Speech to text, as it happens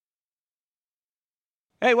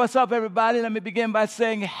Hey, what's up, everybody? Let me begin by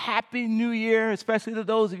saying Happy New Year, especially to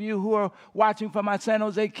those of you who are watching from our San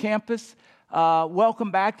Jose campus.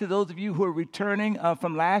 Welcome back to those of you who are returning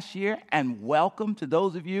from last year, and welcome to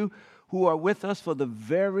those of you who are with us for the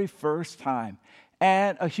very first time.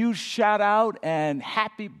 And a huge shout out and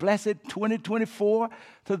happy, blessed 2024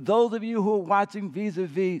 to those of you who are watching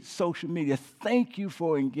vis-a-vis social media. Thank you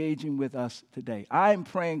for engaging with us today. I'm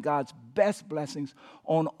praying God's best blessings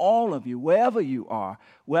on all of you, wherever you are,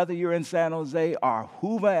 whether you're in San Jose or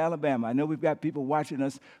Hoover, Alabama. I know we've got people watching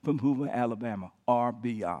us from Hoover, Alabama, or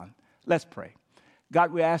beyond. Let's pray.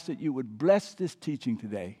 God, we ask that you would bless this teaching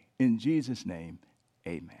today. In Jesus' name,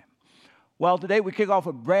 amen. Well, today we kick off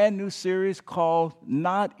a brand new series called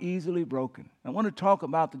Not Easily Broken. I want to talk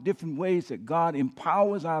about the different ways that God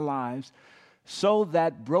empowers our lives so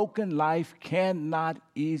that broken life cannot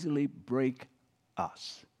easily break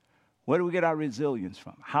us. Where do we get our resilience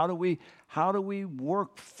from? How do we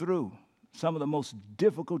work through some of the most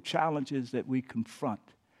difficult challenges that we confront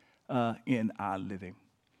in our living?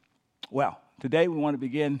 Well, today we want to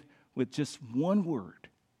begin with just one word: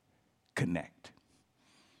 connect.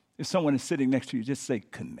 If someone is sitting next to you, just say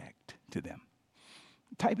connect to them.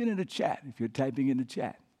 Type it in the chat. If you're typing in the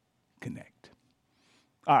chat, connect.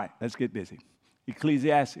 All right, let's get busy.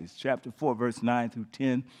 Ecclesiastes chapter 4, verse 9 through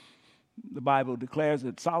 10. The Bible declares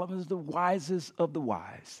that Solomon is the wisest of the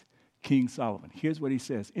wise, King Solomon. Here's what he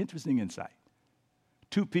says. Interesting insight.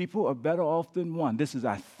 Two people are better off than one. This is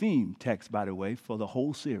our theme text, by the way, for the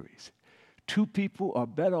whole series. Two people are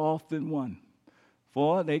better off than one,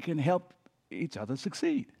 for they can help each other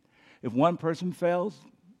succeed. If one person fails,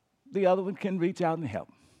 the other one can reach out and help.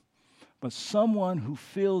 But someone who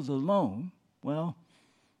feels alone, well,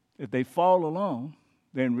 if they fall alone,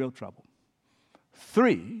 they're in real trouble.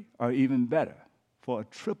 Three are even better, for a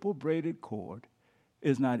triple braided cord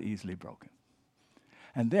is not easily broken.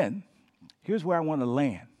 And then, here's where I want to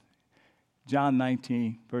land. John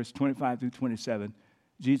 19, verse 25 through 27,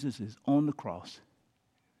 Jesus is on the cross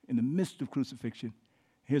in the midst of crucifixion.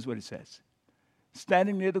 Here's what it says.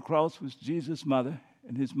 Standing near the cross was Jesus' mother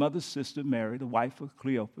and his mother's sister, Mary, the wife of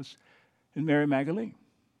Cleopas, and Mary Magdalene.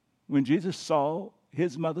 When Jesus saw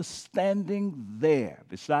his mother standing there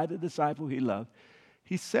beside the disciple he loved,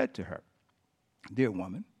 he said to her, "Dear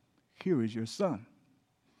woman, here is your son."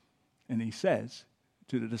 And he says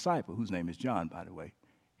to the disciple, whose name is John, by the way,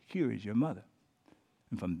 "Here is your mother."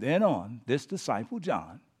 And from then on, this disciple,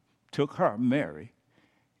 John, took her, Mary,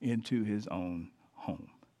 into his own home.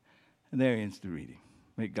 And there ends the reading.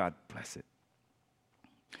 May God bless it.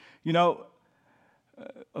 You know,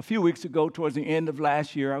 a few weeks ago, towards the end of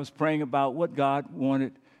last year, I was praying about what God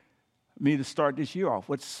wanted me to start this year off.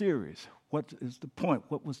 What series? What is the point?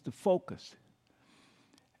 What was the focus?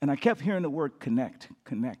 And I kept hearing the word connect,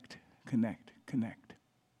 connect, connect, connect.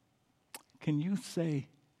 Can you say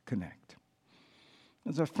connect?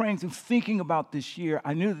 As I was praying and thinking about this year,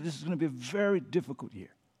 I knew that this is going to be a very difficult year.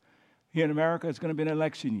 Here in America, it's going to be an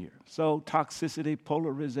election year. So toxicity,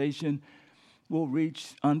 polarization will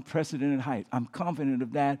reach unprecedented heights. I'm confident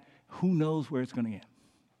of that. Who knows where it's going to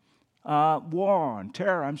end? War and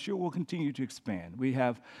terror, I'm sure, will continue to expand. We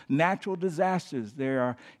have natural disasters. They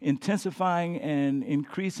are intensifying and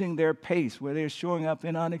increasing their pace, where they're showing up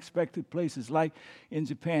in unexpected places, like in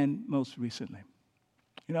Japan most recently.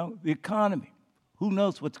 You know, the economy. Who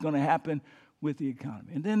knows what's going to happen with the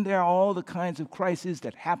economy? And then there are all the kinds of crises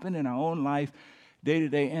that happen in our own life day to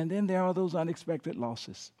day. And then there are those unexpected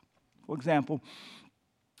losses. For example,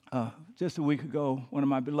 just a week ago, one of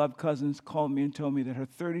my beloved cousins called me and told me that her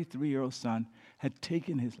 33-year-old son had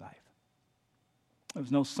taken his life. There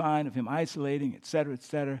was no sign of him isolating, et cetera, et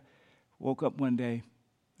cetera. Woke up one day,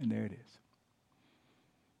 and there it is.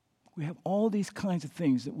 We have all these kinds of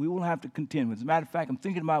things that we will have to contend with. As a matter of fact, I'm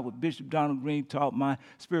thinking about what Bishop Donald Green taught my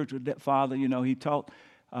spiritual father. You know, he taught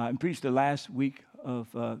and preached the last week of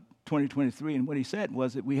 2023, and what he said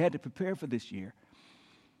was that we had to prepare for this year.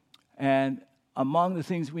 And among the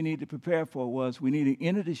things we need to prepare for was we need to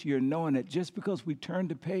enter this year knowing that just because we turn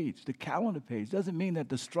the page, the calendar page, doesn't mean that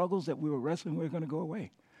the struggles that we were wrestling with are going to go away.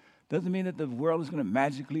 Doesn't mean that the world is going to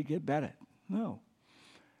magically get better. No.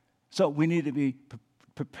 So we need to be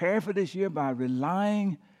prepare for this year by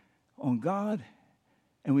relying on God,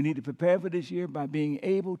 and we need to prepare for this year by being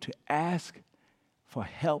able to ask for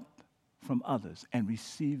help from others and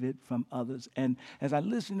receive it from others. And as I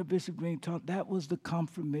listened to Bishop Green talk, that was the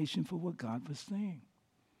confirmation for what God was saying.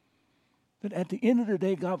 That at the end of the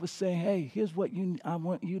day, God was saying, hey, here's what I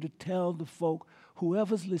want you to tell the folk,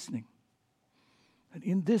 whoever's listening, that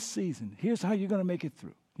in this season, here's how you're going to make it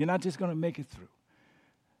through. You're not just going to make it through,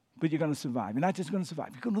 but you're going to survive. You're not just going to survive.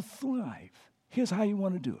 You're going to thrive. Here's how you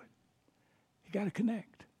want to do it. You got to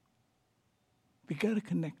connect. You got to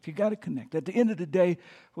connect. You got to connect. At the end of the day,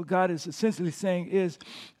 what God is essentially saying is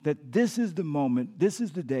that this is the moment, this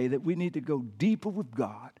is the day that we need to go deeper with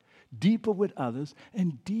God, deeper with others,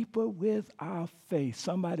 and deeper with our faith.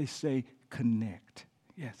 Somebody say, connect.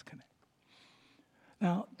 Yes, connect.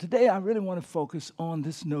 Now, today I really want to focus on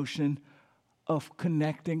this notion of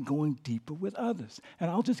connecting, going deeper with others.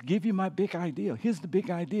 And I'll just give you my big idea. Here's the big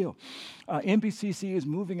idea. NBCC is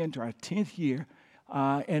moving into our 10th year.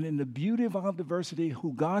 And in the beauty of our diversity,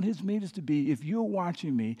 who God has made us to be, if you're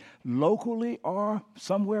watching me locally or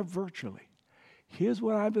somewhere virtually, here's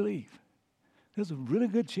what I believe. There's a really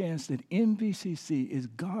good chance that NBCC is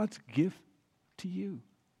God's gift to you.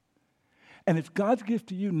 And it's God's gift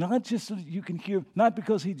to you, not just so that you can hear, not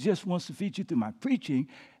because he just wants to feed you through my preaching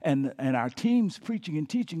and our team's preaching and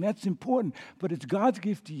teaching. That's important. But it's God's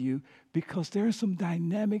gift to you because there are some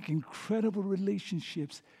dynamic, incredible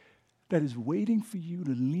relationships that is waiting for you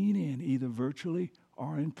to lean in, either virtually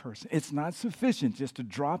or in person. It's not sufficient just to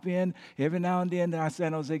drop in every now and then to our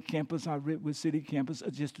San Jose campus, our Redwood City campus, or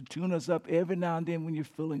just to tune us up every now and then when you're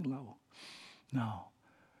feeling low. No.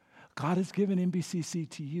 God has given NBCC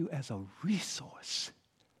to you as a resource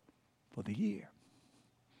for the year.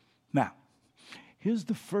 Now, here's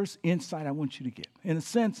the first insight I want you to get. In a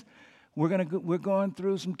sense, we're going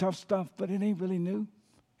through some tough stuff, but it ain't really new.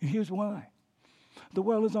 And here's why. The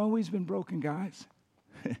world has always been broken, guys.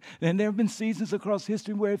 And there have been seasons across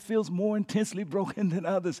history where it feels more intensely broken than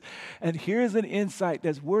others. And here's an insight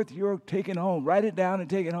that's worth your taking home. Write it down and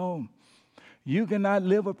take it home. You cannot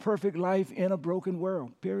live a perfect life in a broken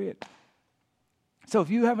world, period. So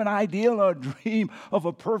if you have an ideal or a dream of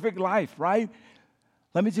a perfect life, right?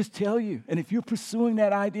 Let me just tell you, and if you're pursuing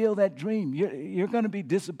that ideal, that dream, you're going to be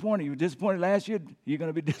disappointed. You were disappointed last year, you're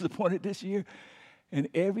going to be disappointed this year, and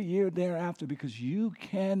every year thereafter, because you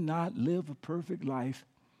cannot live a perfect life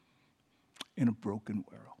in a broken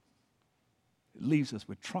world. It leaves us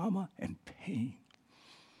with trauma and pain.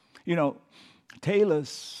 You know, Taylor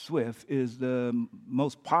Swift is the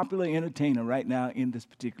most popular entertainer right now in this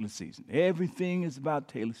particular season. Everything is about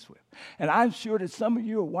Taylor Swift. And I'm sure that some of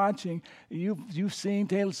you are watching, you've seen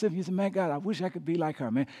Taylor Swift, you say, man, God, I wish I could be like her,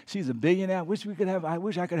 man. She's a billionaire. I wish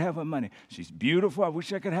I could have her money. She's beautiful. I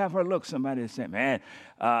wish I could have her look. Somebody said, man,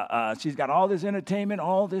 she's got all this entertainment,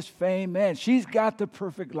 all this fame. Man, she's got the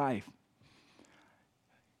perfect life.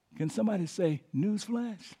 Can somebody say,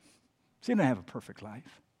 newsflash? She doesn't have a perfect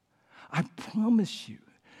life. I promise you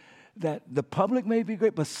that the public may be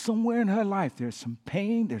great, but somewhere in her life there's some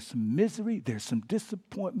pain, there's some misery, there's some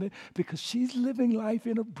disappointment because she's living life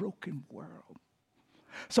in a broken world.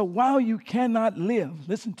 So while you cannot live,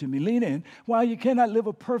 listen to me, lean in, while you cannot live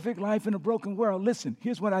a perfect life in a broken world, listen,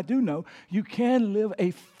 here's what I do know. You can live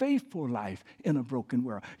a faithful life in a broken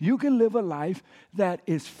world. You can live a life that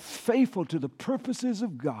is faithful to the purposes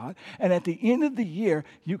of God, and at the end of the year,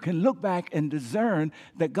 you can look back and discern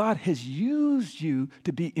that God has used you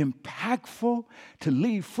to be impactful, to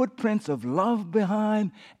leave footprints of love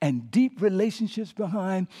behind and deep relationships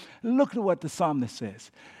behind. Look at what the psalmist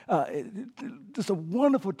says. It's a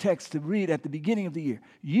wonderful text to read at the beginning of the year.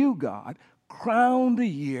 You, God, crown the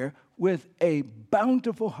year with a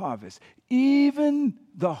bountiful harvest. Even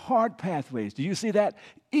the hard pathways, do you see that?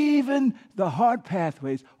 Even the hard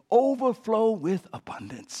pathways overflow with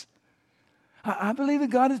abundance. I believe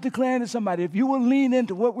that God is declaring to somebody, if you will lean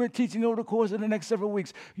into what we're teaching over the course of the next several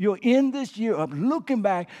weeks, you'll end this year up looking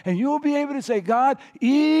back and you'll be able to say, God,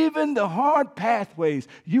 even the hard pathways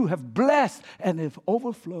you have blessed and have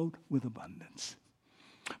overflowed with abundance.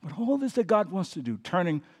 But all this that God wants to do,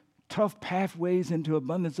 turning tough pathways into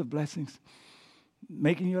abundance of blessings,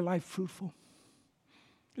 making your life fruitful,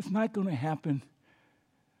 it's not going to happen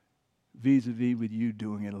vis-a-vis with you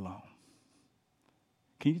doing it alone.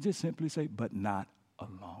 Can you just simply say, but not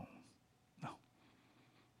alone? No.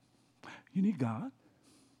 You need God,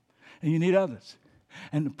 and you need others.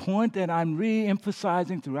 And the point that I'm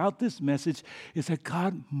re-emphasizing throughout this message is that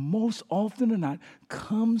God, most often than not,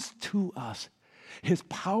 comes to us. His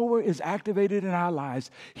power is activated in our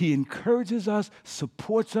lives. He encourages us,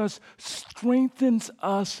 supports us, strengthens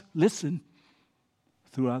us, listen,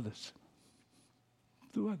 through others.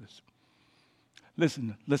 Through others.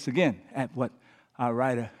 Listen, let's again at what our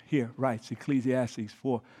writer here writes, Ecclesiastes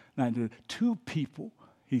 4:9. Two people,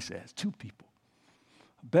 he says, two people,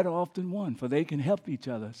 better off than one, for they can help each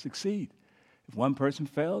other succeed. If one person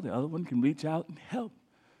fails, the other one can reach out and help.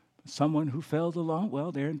 But someone who fails alone,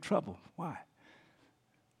 well, they're in trouble. Why?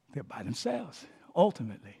 They're by themselves.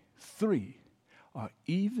 Ultimately, three are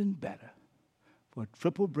even better, for a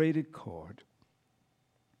triple braided cord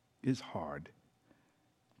is hard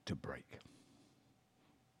to break.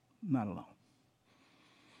 Not alone.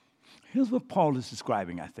 Here's what Paul is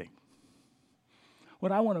describing, I think.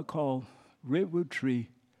 What I want to call redwood tree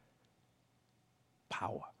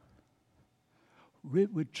power.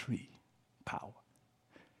 Redwood tree power.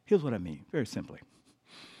 Here's what I mean, very simply.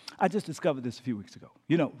 I just discovered this a few weeks ago.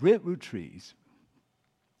 You know, redwood trees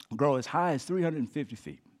grow as high as 350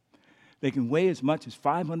 feet. They can weigh as much as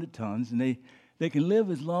 500 tons, and they can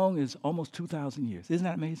live as long as almost 2,000 years. Isn't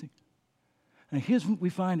that amazing? And here's what we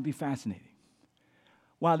find to be fascinating.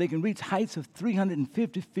 While they can reach heights of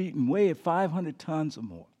 350 feet and weigh at 500 tons or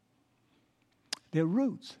more, their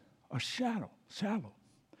roots are shallow.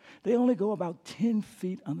 They only go about 10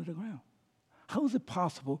 feet under the ground. How is it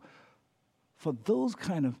possible for those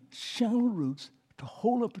kind of shallow roots to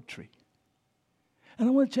hold up a tree? And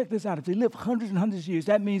I want to check this out. If they live hundreds and hundreds of years,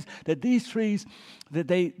 that means that these trees, that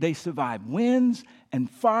they survive winds and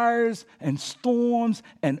fires and storms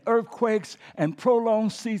and earthquakes and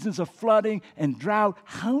prolonged seasons of flooding and drought.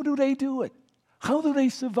 How do they do it? How do they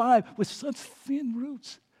survive with such thin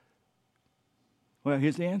roots? Well,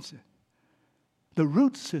 here's the answer. The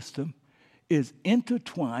root system is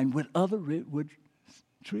intertwined with other redwood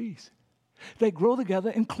trees. They grow together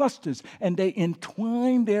in clusters, and they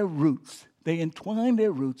entwine their roots. They entwine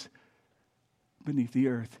their roots beneath the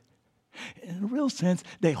earth. In a real sense,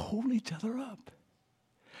 they hold each other up.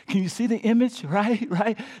 Can you see the image,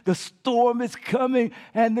 right? The storm is coming,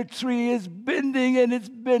 and the tree is bending, and it's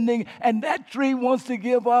bending, and that tree wants to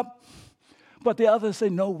give up. But the others say,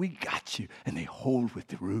 no, we got you, and they hold with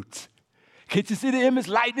the roots. Can't you see the image?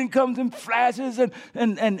 Lightning comes and flashes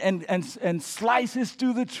and slices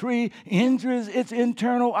through the tree, injures its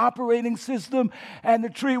internal operating system, and the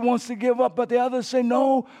tree wants to give up. But the others say,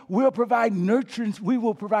 no, we'll provide nutrients. We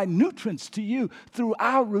will provide nutrients to you through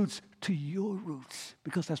our roots to your roots,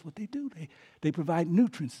 because that's what they do. They provide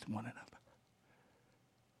nutrients to one another.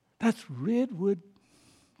 That's redwood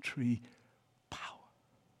tree power.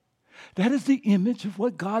 That is the image of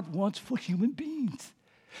what God wants for human beings.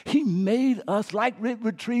 He made us like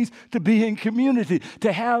redwood trees to be in community,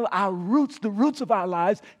 to have our roots, the roots of our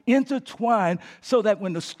lives, intertwined so that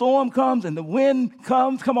when the storm comes and the wind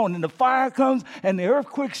comes, and the fire comes and the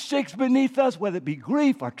earthquake shakes beneath us, whether it be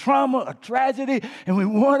grief or trauma or tragedy, and we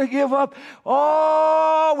want to give up,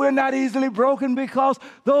 we're not easily broken because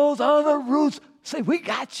those other roots say, we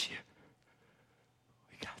got you.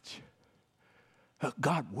 We got you.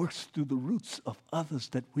 God works through the roots of others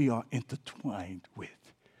that we are intertwined with.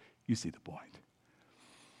 You see the point.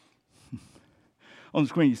 On the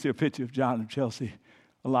screen, you see a picture of John and Chelsea,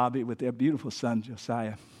 a lobby with their beautiful son,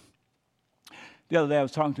 Josiah. The other day, I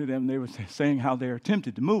was talking to them, and they were saying how they're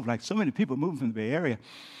tempted to move, like so many people moving from the Bay Area.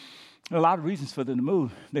 There are a lot of reasons for them to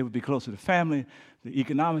move. They would be closer to family. The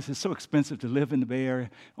economics is so expensive to live in the Bay Area,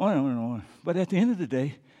 on and on and on. But at the end of the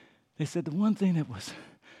day, they said the one thing that was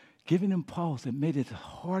giving them pause, that made it a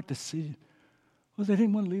hard decision, was they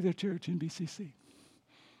didn't want to leave their church, NBCC.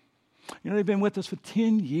 You know, they've been with us for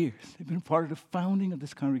 10 years. They've been part of the founding of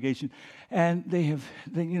this congregation. And they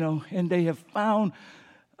have found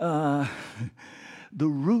the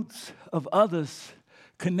roots of others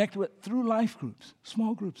connected with through life groups,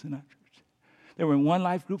 small groups in our church. They were in one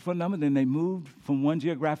life group for a number, then they moved from one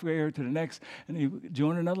geographic area to the next, and they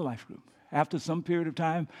joined another life group. After some period of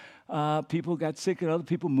time, people got sick and other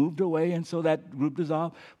people moved away, and so that group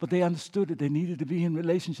dissolved. But they understood that they needed to be in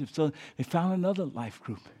relationships, so they found another life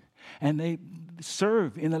group. And they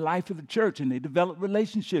serve in the life of the church, and they develop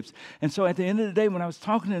relationships. And so at the end of the day, when I was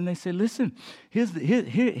talking to them, they said, listen, here's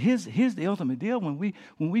the ultimate deal. When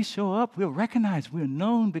we show up, we're recognized, we're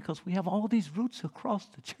known because we have all these roots across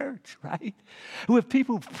the church, right? We have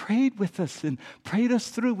people who've prayed with us and prayed us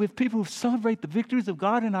through. We have people who celebrate the victories of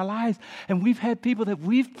God in our lives. And we've had people that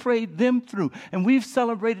we've prayed them through, and we've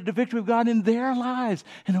celebrated the victory of God in their lives.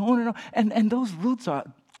 And on and on. And those roots are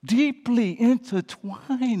deeply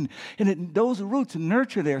intertwined, and those roots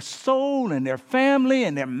nurture their soul and their family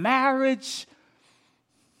and their marriage.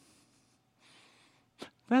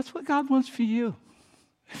 That's what God wants for you.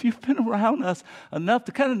 If you've been around us enough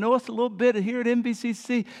to kind of know us a little bit here at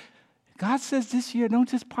NBCC, God says this year, don't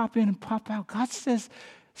just pop in and pop out. God says,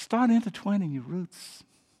 start intertwining your roots.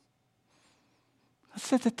 I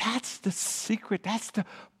said that's the secret, that's the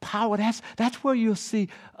power, that's where you'll see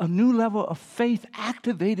a new level of faith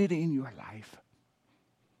activated in your life.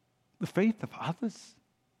 The faith of others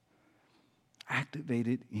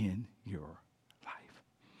activated in your life.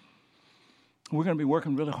 We're going to be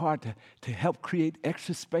working really hard to help create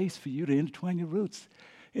extra space for you to intertwine your roots.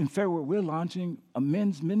 In February, we're launching a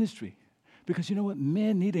men's ministry because you know what?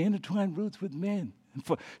 Men need to intertwine roots with men. And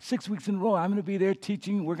for 6 weeks in a row, I'm going to be there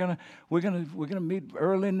teaching. We're gonna meet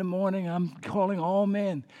early in the morning. I'm calling all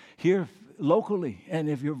men here locally. And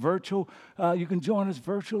if you're virtual, you can join us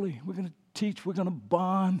virtually. We're going to teach. We're going to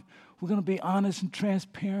bond. We're going to be honest and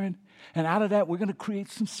transparent. And out of that, we're going to create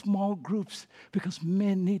some small groups because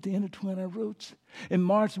men need to intertwine our roots. In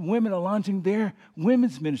March, women are launching their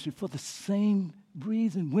women's ministry for the same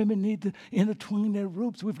reason. Women need to intertwine their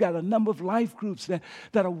roots. We've got a number of life groups that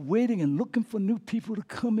are waiting and looking for new people to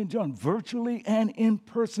come and join, virtually and in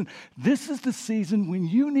person. This is the season when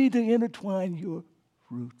you need to intertwine your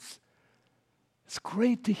roots. It's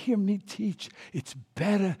great to hear me teach. It's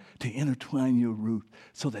better to intertwine your root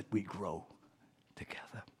so that we grow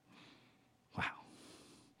together. Wow.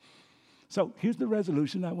 So here's the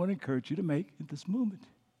resolution I want to encourage you to make at this moment.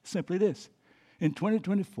 Simply this. In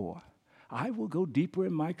 2024, I will go deeper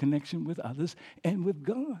in my connection with others and with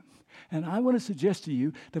God. And I want to suggest to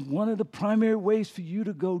you that one of the primary ways for you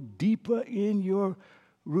to go deeper in your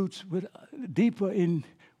roots, with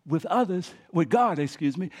God,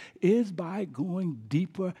 is by going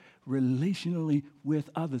deeper relationally with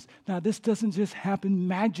others. Now, this doesn't just happen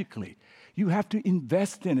magically. You have to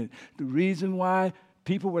invest in it. The reason why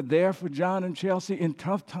people were there for John and Chelsea in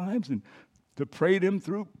tough times and to pray them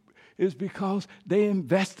through is because they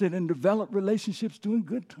invested and developed relationships during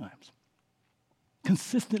good times.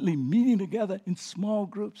 Consistently meeting together in small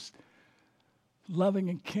groups, loving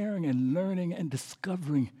and caring and learning and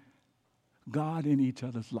discovering God in each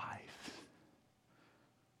other's lives.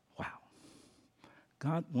 Wow.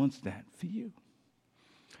 God wants that for you.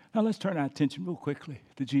 Now let's turn our attention real quickly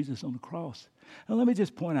to Jesus on the cross. And let me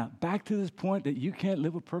just point out, back to this point that you can't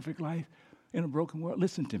live a perfect life in a broken world.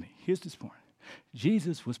 Listen to me. Here's this point.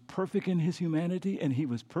 Jesus was perfect in his humanity and he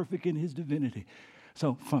was perfect in his divinity.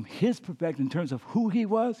 So from his perspective, in terms of who he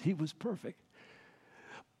was perfect.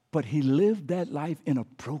 But he lived that life in a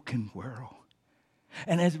broken world.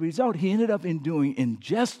 And as a result, he ended up enduring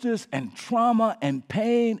injustice and trauma and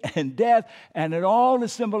pain and death. And it all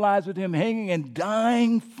is symbolized with him hanging and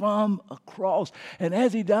dying from a cross. And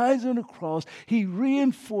as he dies on the cross, he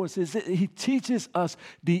reinforces it. He teaches us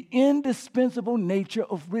the indispensable nature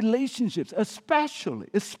of relationships,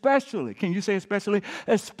 especially, can you say especially?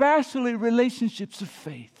 Especially relationships of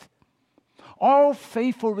faith. All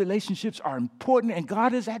faithful relationships are important, and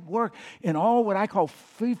God is at work in all what I call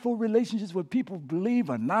faithful relationships where people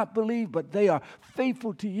believe or not believe, but they are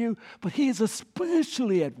faithful to you. But he is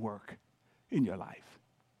especially at work in your life.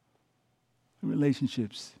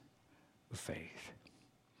 Relationships of faith.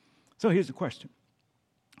 So here's the question.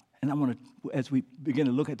 And I want to, as we begin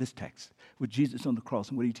to look at this text with Jesus on the cross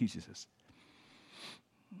and what he teaches us,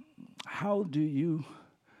 how do you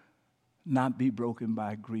not be broken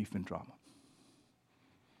by grief and trauma?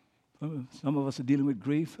 Some of us are dealing with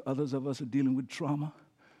grief. Others of us are dealing with trauma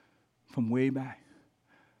from way back.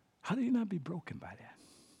 How do you not be broken by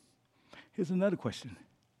that? Here's another question.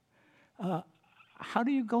 How do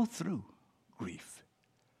you go through grief?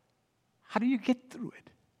 How do you get through it?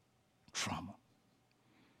 Trauma.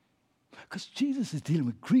 Because Jesus is dealing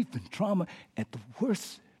with grief and trauma at the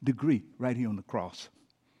worst degree right here on the cross.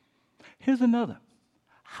 Here's another.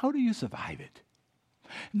 How do you survive it?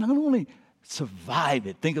 Not only survive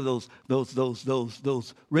it. Think of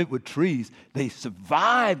those redwood trees. They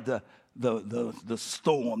survived the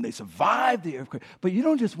storm. They survived the earthquake. But you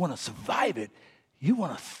don't just want to survive it. You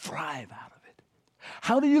want to thrive out of it.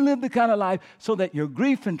 How do you live the kind of life so that your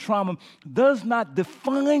grief and trauma does not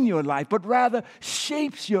define your life, but rather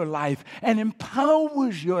shapes your life and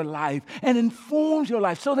empowers your life and informs your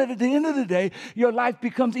life so that at the end of the day, your life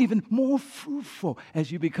becomes even more fruitful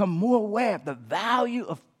as you become more aware of the value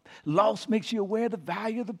of loss makes you aware of the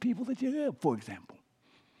value of the people that you have, for example.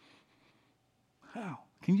 How?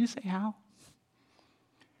 Can you say how?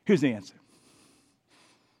 Here's the answer.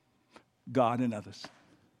 God and others.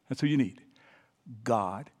 That's who you need.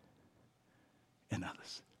 God and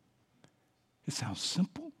others. It sounds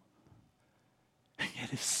simple, and yet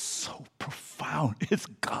it's so profound. It's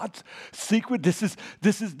God's secret. This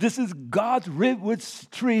is God's redwood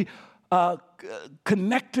tree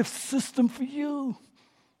connective system for you.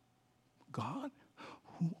 God,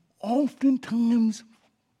 who oftentimes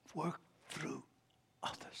work through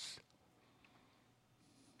others.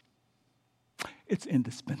 It's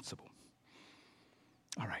indispensable.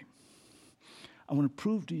 All right. I want to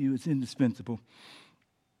prove to you it's indispensable.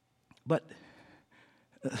 But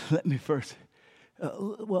let me first,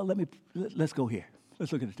 let's go here.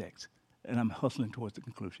 Let's look at the text. And I'm hustling towards the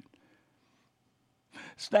conclusion.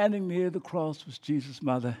 Standing near the cross was Jesus'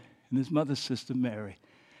 mother and his mother's sister Mary,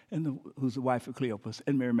 who's the wife of Cleopas,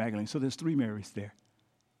 and Mary Magdalene. So there's three Marys there.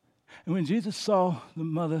 And when Jesus saw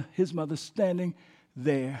his mother standing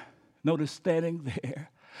there, notice standing there,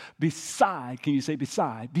 beside, can you say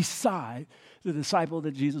beside the disciple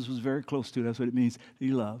that Jesus was very close to. That's what it means that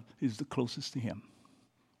he loved. He's the closest to him.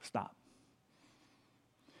 Stop.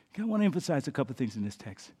 Okay, I want to emphasize a couple of things in this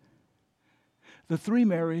text. The three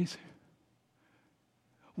Marys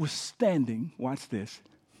were standing, watch this,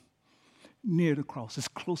 near the cross, as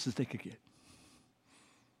close as they could get.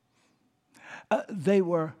 They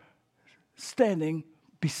were standing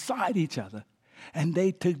beside each other, and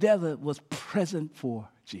they together was present for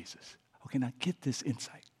Jesus. Okay, now get this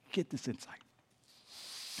insight. Get this insight.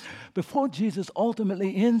 Before Jesus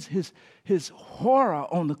ultimately ends his horror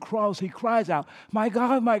on the cross, he cries out, my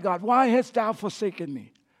God, why hast thou forsaken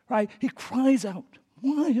me? Right? He cries out,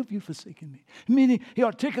 why have you forsaken me? Meaning he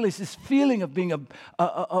articulates this feeling of being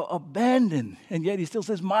abandoned, and yet he still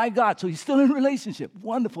says, my God. So he's still in relationship.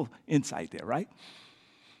 Wonderful insight there, right?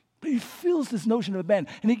 But he feels this notion of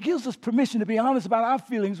abandonment, and he gives us permission to be honest about our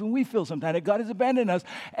feelings when we feel sometimes that God has abandoned us.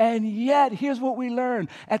 And yet, here's what we learn.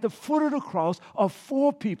 At the foot of the cross are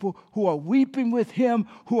four people who are weeping with him,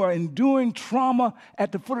 who are enduring trauma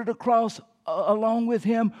at the foot of the cross along with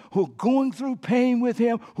him, who are going through pain with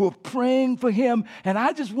him, who are praying for him. And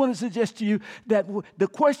I just want to suggest to you that the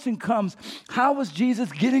question comes, how was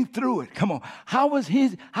Jesus getting through it? Come on. How was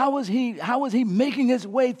he making his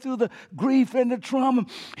way through the grief and the trauma?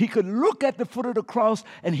 He could look at the foot of the cross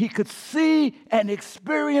and he could see and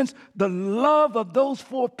experience the love of those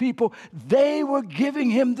four people. They were giving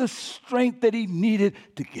him the strength that he needed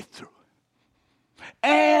to get through.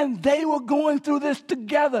 And they were going through this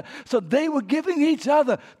together. So they were giving each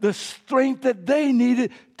other the strength that they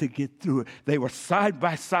needed to get through it. They were side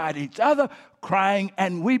by side each other, crying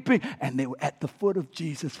and weeping, and they were at the foot of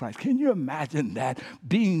Jesus Christ. Can you imagine that?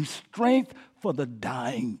 Being strength for the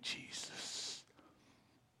dying Jesus.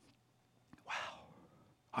 Wow.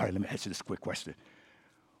 All right, let me ask you this quick question.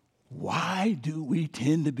 Why do we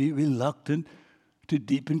tend to be reluctant to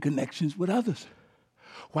deepen connections with others?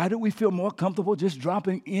 Why do we feel more comfortable just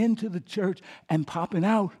dropping into the church and popping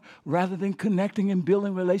out rather than connecting and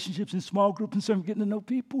building relationships in small groups and getting to know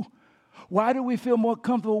people? Why do we feel more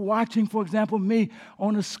comfortable watching, for example, me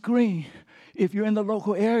on a screen if you're in the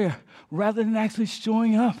local area rather than actually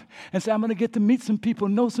showing up and say, I'm going to get to meet some people,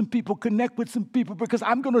 know some people, connect with some people because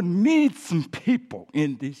I'm going to need some people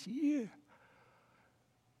in this year?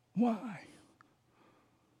 Why?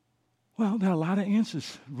 Well, there are a lot of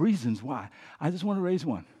answers, reasons why. I just want to raise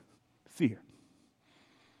one. Fear.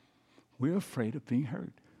 We're afraid of being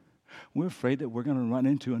hurt. We're afraid that we're going to run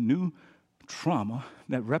into a new trauma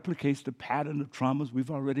that replicates the pattern of traumas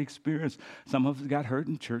we've already experienced. Some of us got hurt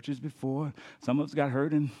in churches before. Some of us got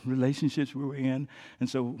hurt in relationships we were in. And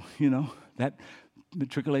so, that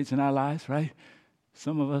matriculates in our lives, right?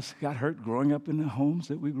 Some of us got hurt growing up in the homes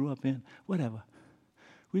that we grew up in. Whatever.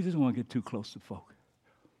 We just don't want to get too close to folk.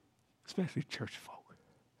 Especially church folk.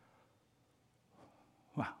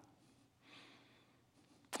 Wow.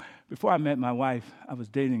 Before I met my wife, I was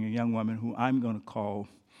dating a young woman who I'm going to call,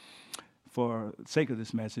 for the sake of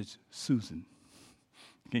this message, Susan.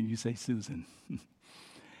 Can you say Susan?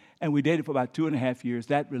 And we dated for about 2.5 years.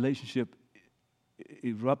 That relationship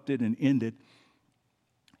erupted and ended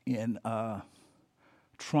in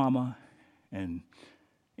trauma and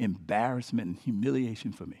embarrassment and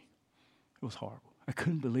humiliation for me. It was horrible. I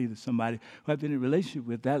couldn't believe that somebody who I'd been in a relationship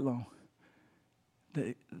with that long,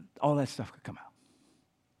 that all that stuff could come out.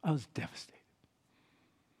 I was devastated.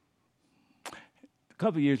 A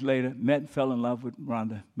couple of years later, met and fell in love with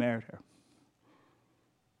Rhonda, married her.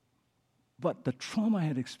 But the trauma I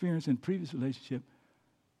had experienced in previous relationship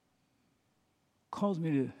caused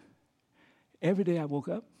me to, every day I woke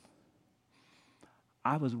up,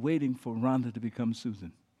 I was waiting for Rhonda to become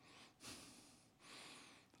Susan.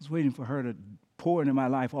 I was waiting for her to pour into my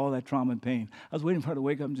life all that trauma and pain. I was waiting for her to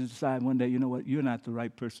wake up and just decide one day, you know what, you're not the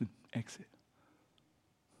right person, exit.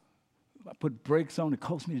 I put brakes on. It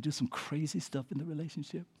caused me to do some crazy stuff in the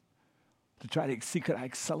relationship to try to see could I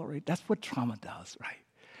accelerate. That's what trauma does, right?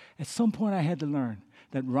 At some point I had to learn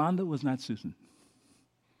that Rhonda was not Susan.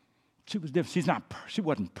 She was different. She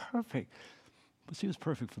wasn't perfect, but she was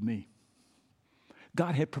perfect for me.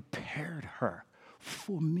 God had prepared her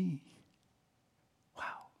for me.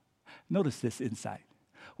 Notice this insight.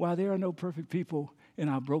 While there are no perfect people in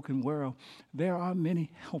our broken world, there are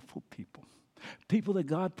many helpful people. People that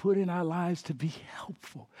God put in our lives to be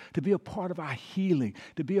helpful, to be a part of our healing,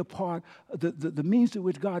 to be a part of the means to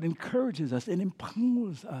which God encourages us and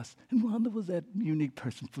empowers us. And Rhonda was that unique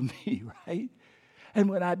person for me, right? And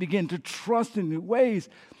when I began to trust in new ways,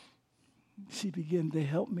 she began to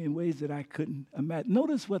help me in ways that I couldn't imagine.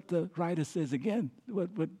 Notice what the writer says again,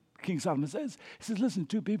 what King Solomon says. He says, listen,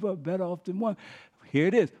 two people are better off than one. Here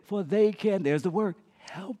it is. For they can, there's the word,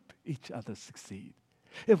 help each other succeed.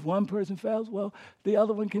 If one person fails, well, the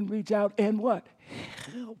other one can reach out and what?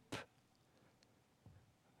 Help.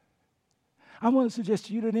 I want to suggest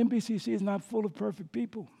to you that NBCC is not full of perfect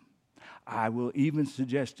people. I will even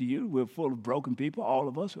suggest to you we're full of broken people. All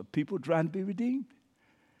of us are people trying to be redeemed.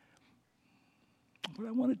 But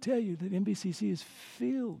I want to tell you that NBCC is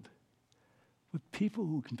filled with people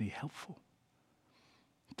who can be helpful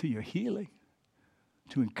to your healing,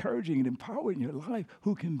 to encouraging and empowering your life,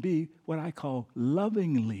 who can be what I call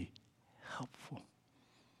lovingly helpful.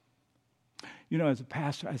 You know, as a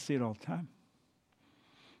pastor, I see it all the time.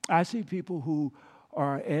 I see people who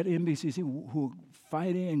are at NBCC who are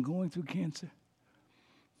fighting and going through cancer.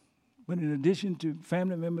 But in addition to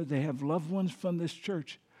family members, they have loved ones from this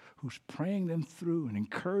church who's praying them through and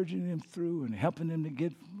encouraging them through and helping them to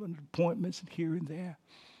get appointments here and there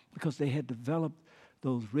because they had developed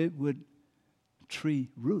those redwood tree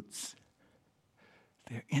roots.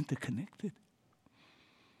 They're interconnected.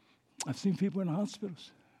 I've seen people in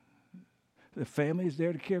hospitals. The family is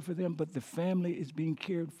there to care for them, but the family is being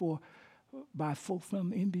cared for by folk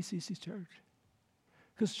from NBCC church.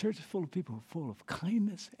 Because the church is full of people full of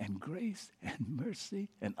kindness and grace and mercy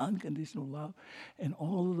and unconditional love and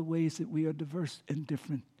all of the ways that we are diverse and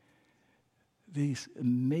different. This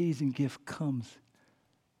amazing gift comes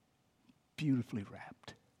beautifully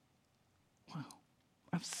wrapped. Wow,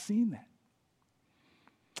 I've seen that.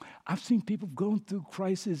 I've seen people going through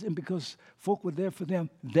crisis, and because folk were there for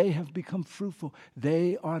them, they have become fruitful.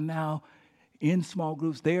 They are now in small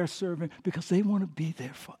groups. They are serving because they want to be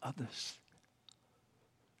there for others.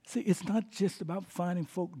 See, it's not just about finding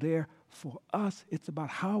folk there for us. It's about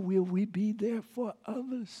how will we be there for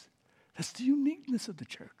others. That's the uniqueness of the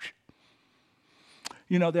church.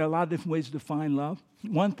 You know, there are a lot of different ways to define love.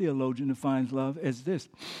 One theologian defines love as this.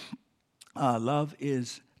 Love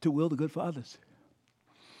is to will the good for others.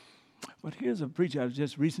 But here's a preacher I was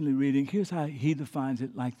just recently reading. Here's how he defines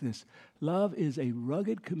it like this. Love is a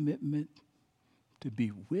rugged commitment to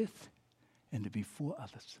be with and to be for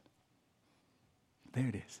others. There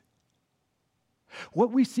it is.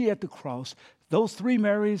 What we see at the cross, those three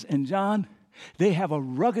Marys and John, they have a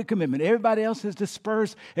rugged commitment. Everybody else is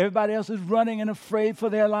dispersed. Everybody else is running and afraid for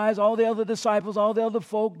their lives. All the other disciples, all the other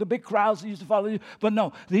folk, the big crowds that used to follow you. But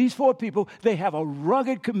no, these four people, they have a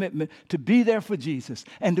rugged commitment to be there for Jesus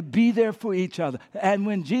and to be there for each other. And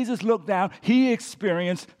when Jesus looked down, he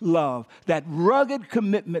experienced love. That rugged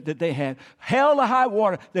commitment that they had, hell or high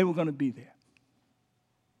water, they were going to be there.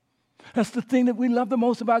 That's the thing that we love the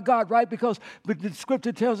most about God, right? Because the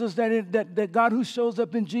scripture tells us that God who shows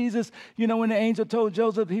up in Jesus, you know, when the angel told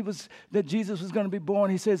Joseph that Jesus was going to be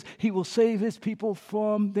born, he says he will save his people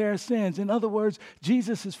from their sins. In other words,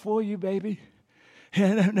 Jesus is for you, baby.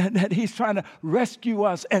 And that he's trying to rescue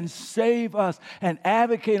us and save us and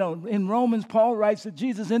advocate on. In Romans, Paul writes that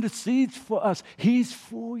Jesus intercedes for us. He's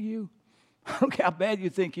for you. I don't care how bad you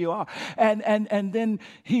think you are. And then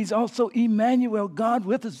he's also Emmanuel, God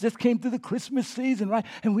with us. Just came through the Christmas season, right?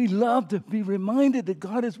 And we love to be reminded that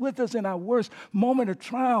God is with us in our worst moment of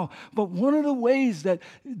trial. But one of the ways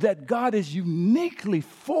that God is uniquely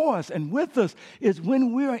for us and with us is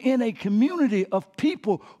when we are in a community of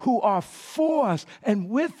people who are for us and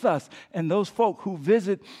with us. And those folk who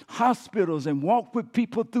visit hospitals and walk with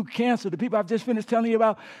people through cancer, the people I've just finished telling you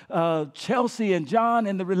about, Chelsea and John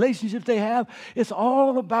and the relationships they have, it's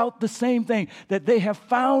all about the same thing, that they have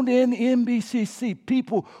found in NBCC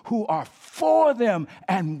people who are for them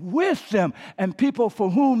and with them, and people for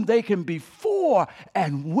whom they can be for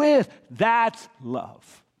and with. That's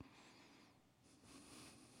love.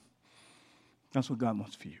 That's what God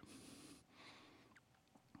wants for you.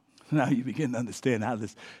 Now you begin to understand how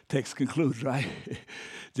this text concludes, right?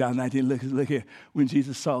 John 19, look here. When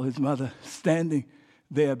Jesus saw his mother standing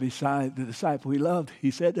there beside the disciple he loved, he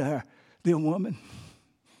said to her, "Dear woman,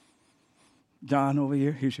 John over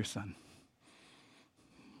here, here's your son.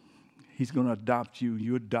 He's going to adopt you.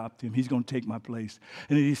 You adopt him. He's going to take my place."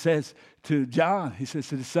 And then he says to John, he says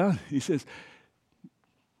to the son, he says,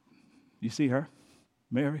 "You see her,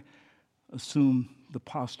 Mary? Assume the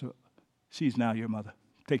posture. She's now your mother.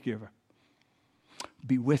 Take care of her.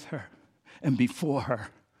 Be with her and be for her.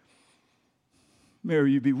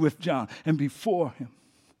 Mary, you be with John and be for him.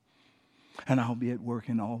 And I'll be at work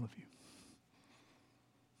in all of you."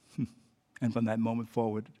 And from that moment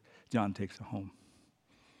forward, John takes her home.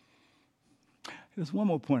 There's one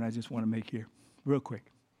more point I just want to make here, real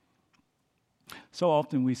quick. So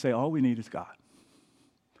often we say all we need is God.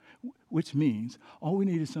 which means all we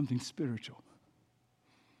need is something spiritual,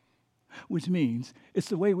 which means it's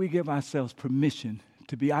the way we give ourselves permission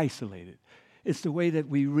to be isolated. It's the way that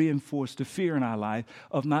we reinforce the fear in our life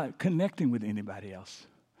of not connecting with anybody else,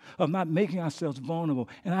 of not making ourselves vulnerable.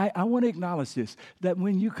 And I want to acknowledge this, that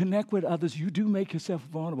when you connect with others, you do make yourself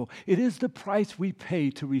vulnerable. It is the price we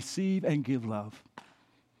pay to receive and give love.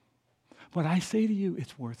 But I say to you,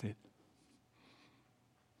 it's worth it.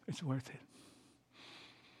 It's worth it.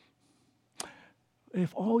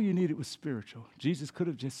 If all you needed was spiritual, Jesus could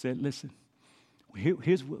have just said, listen,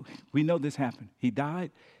 here's what, we know this happened. He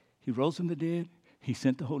died. He rose from the dead. He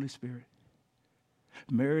sent the Holy Spirit.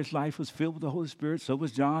 Mary's life was filled with the Holy Spirit. So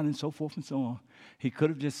was John, and so forth and so on. He could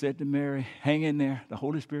have just said to Mary, hang in there. The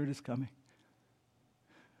Holy Spirit is coming.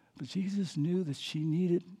 But Jesus knew that she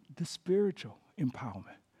needed the spiritual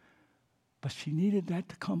empowerment. But she needed that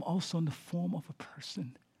to come also in the form of a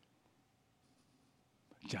person.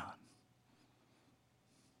 John.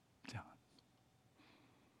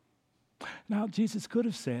 Now, Jesus could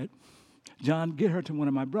have said, John, get her to one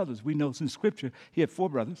of my brothers. We know in Scripture he had 4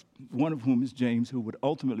 brothers, one of whom is James, who would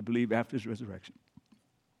ultimately believe after his resurrection.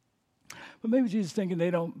 But maybe Jesus is thinking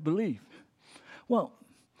they don't believe. Well,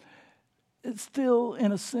 it's still,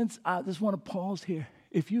 in a sense, I just want to pause here.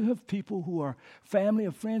 If you have people who are family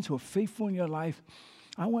or friends who are faithful in your life,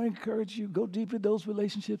 I want to encourage you, go deep into those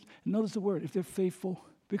relationships. And notice the word, if they're faithful,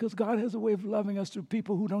 because God has a way of loving us through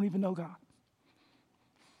people who don't even know God.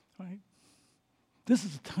 Right? This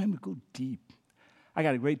is a time to go deep. I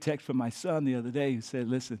got a great text from my son the other day who said,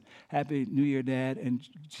 listen, Happy New Year, Dad, and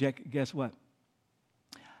guess what?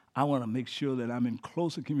 I want to make sure that I'm in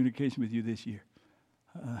closer communication with you this year.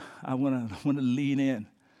 I want to lean in.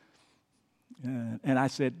 And I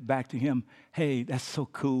said back to him, hey, that's so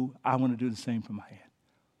cool. I want to do the same for my aunt.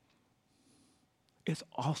 It's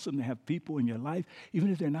awesome to have people in your life,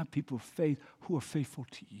 even if they're not people of faith, who are faithful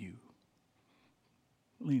to you.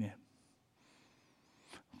 Lean in.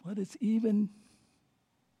 But it's even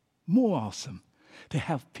more awesome to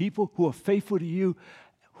have people who are faithful to you,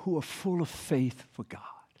 who are full of faith for God.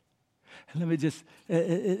 And let me just,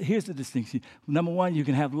 here's the distinction. Number one, you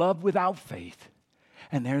can have love without faith,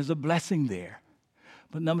 and there's a blessing there.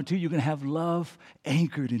 But number two, you can have love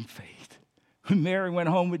anchored in faith. When Mary went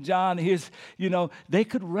home with John, they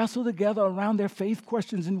could wrestle together around their faith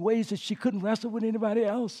questions in ways that she couldn't wrestle with anybody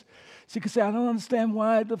else. She could say, I don't understand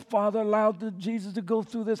why the Father allowed Jesus to go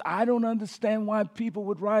through this. I don't understand why people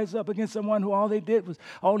would rise up against someone who all he did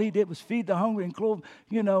was feed the hungry and clothe,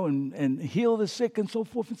 and heal the sick and so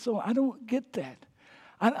forth and so on. I don't get that.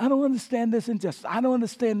 I don't understand this injustice. I don't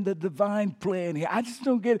understand the divine plan here. I just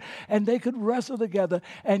don't get it. And they could wrestle together,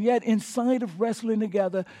 and yet inside of wrestling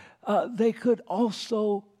together, they could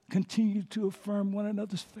also continue to affirm one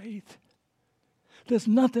another's faith. There's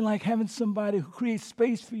nothing like having somebody who creates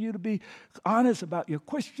space for you to be honest about your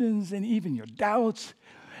questions and even your doubts.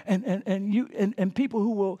 And people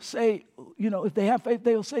who will say, if they have faith,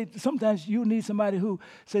 they'll say, sometimes you need somebody who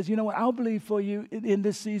says, you know what, I'll believe for you in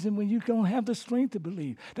this season when you don't have the strength to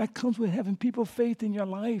believe. That comes with having people faith in your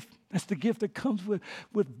life. That's the gift that comes with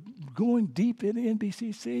going deep in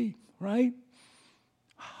NBCC, right?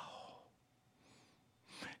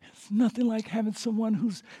 Nothing like having someone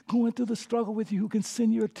who's going through the struggle with you, who can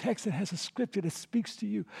send you a text that has a scripture that speaks to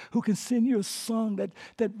you, who can send you a song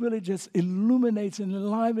that really just illuminates and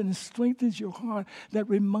enlivens and strengthens your heart, that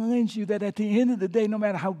reminds you that at the end of the day, no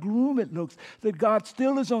matter how gloom it looks, that God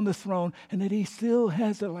still is on the throne and that he still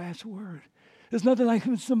has the last word. There's nothing like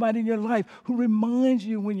having somebody in your life who reminds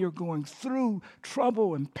you when you're going through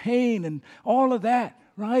trouble and pain and all of that,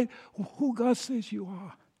 right? Who God says you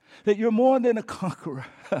are. That you're more than a conqueror.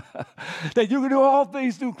 That you can do all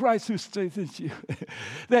things through Christ who strengthens you.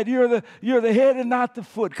 That you're the head and not the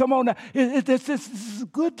foot. Come on now. It's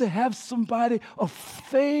good to have somebody of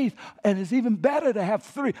faith. And it's even better to have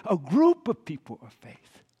a group of people of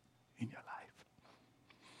faith in your life.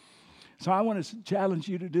 So I want to challenge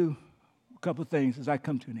you to do a couple of things as I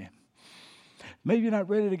come to an end. Maybe you're not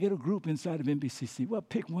ready to get a group inside of NBCC. Well,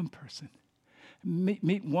 pick one person.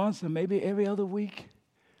 Meet once or maybe every other week.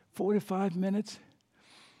 45 minutes,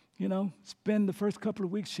 spend the first couple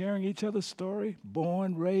of weeks sharing each other's story,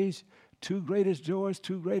 born, raised, 2 greatest joys,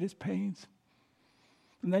 2 greatest pains.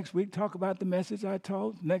 The next week, talk about the message I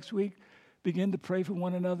taught. Next week, begin to pray for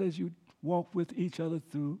one another as you walk with each other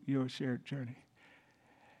through your shared journey.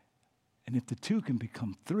 And if the 2 can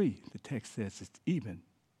become 3, the text says it's even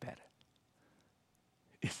better.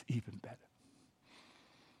 It's even better.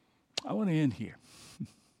 I want to end here.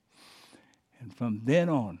 And from then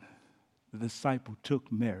on, the disciple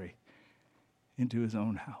took Mary into his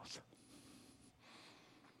own house.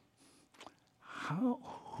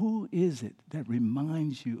 Who is it that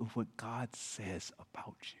reminds you of what God says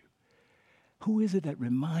about you? Who is it that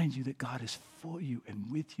reminds you that God is for you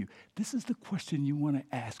and with you? This is the question you want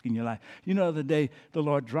to ask in your life. You know, the other day, the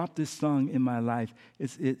Lord dropped this song in my life.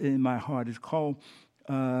 It's in my heart. It's called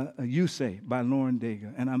You Say by Lauren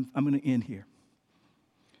Daigle. And I'm going to end here.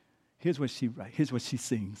 Here's what she writes. Here's what she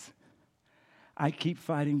sings. I keep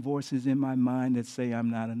fighting voices in my mind that say I'm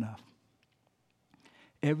not enough.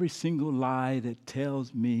 Every single lie that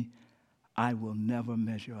tells me I will never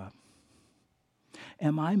measure up.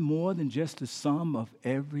 Am I more than just the sum of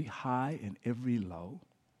every high and every low?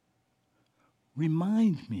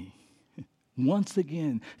 Remind me once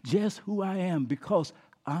again just who I am, because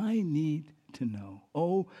I need to know.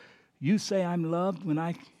 Oh, you say I'm loved when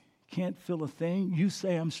I can't feel a thing. You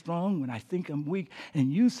say I'm strong when I think I'm weak.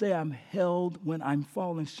 And you say I'm held when I'm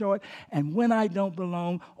falling short. And when I don't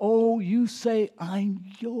belong, oh, you say I'm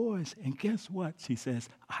yours. And guess what? She says,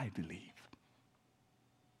 I believe.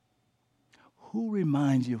 Who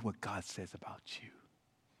reminds you of what God says about you?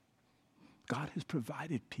 God has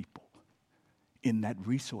provided people in that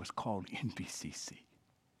resource called NBCC.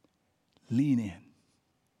 Lean in,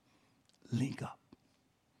 link up,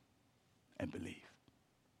 and believe.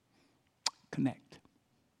 Connect.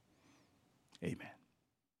 Amen.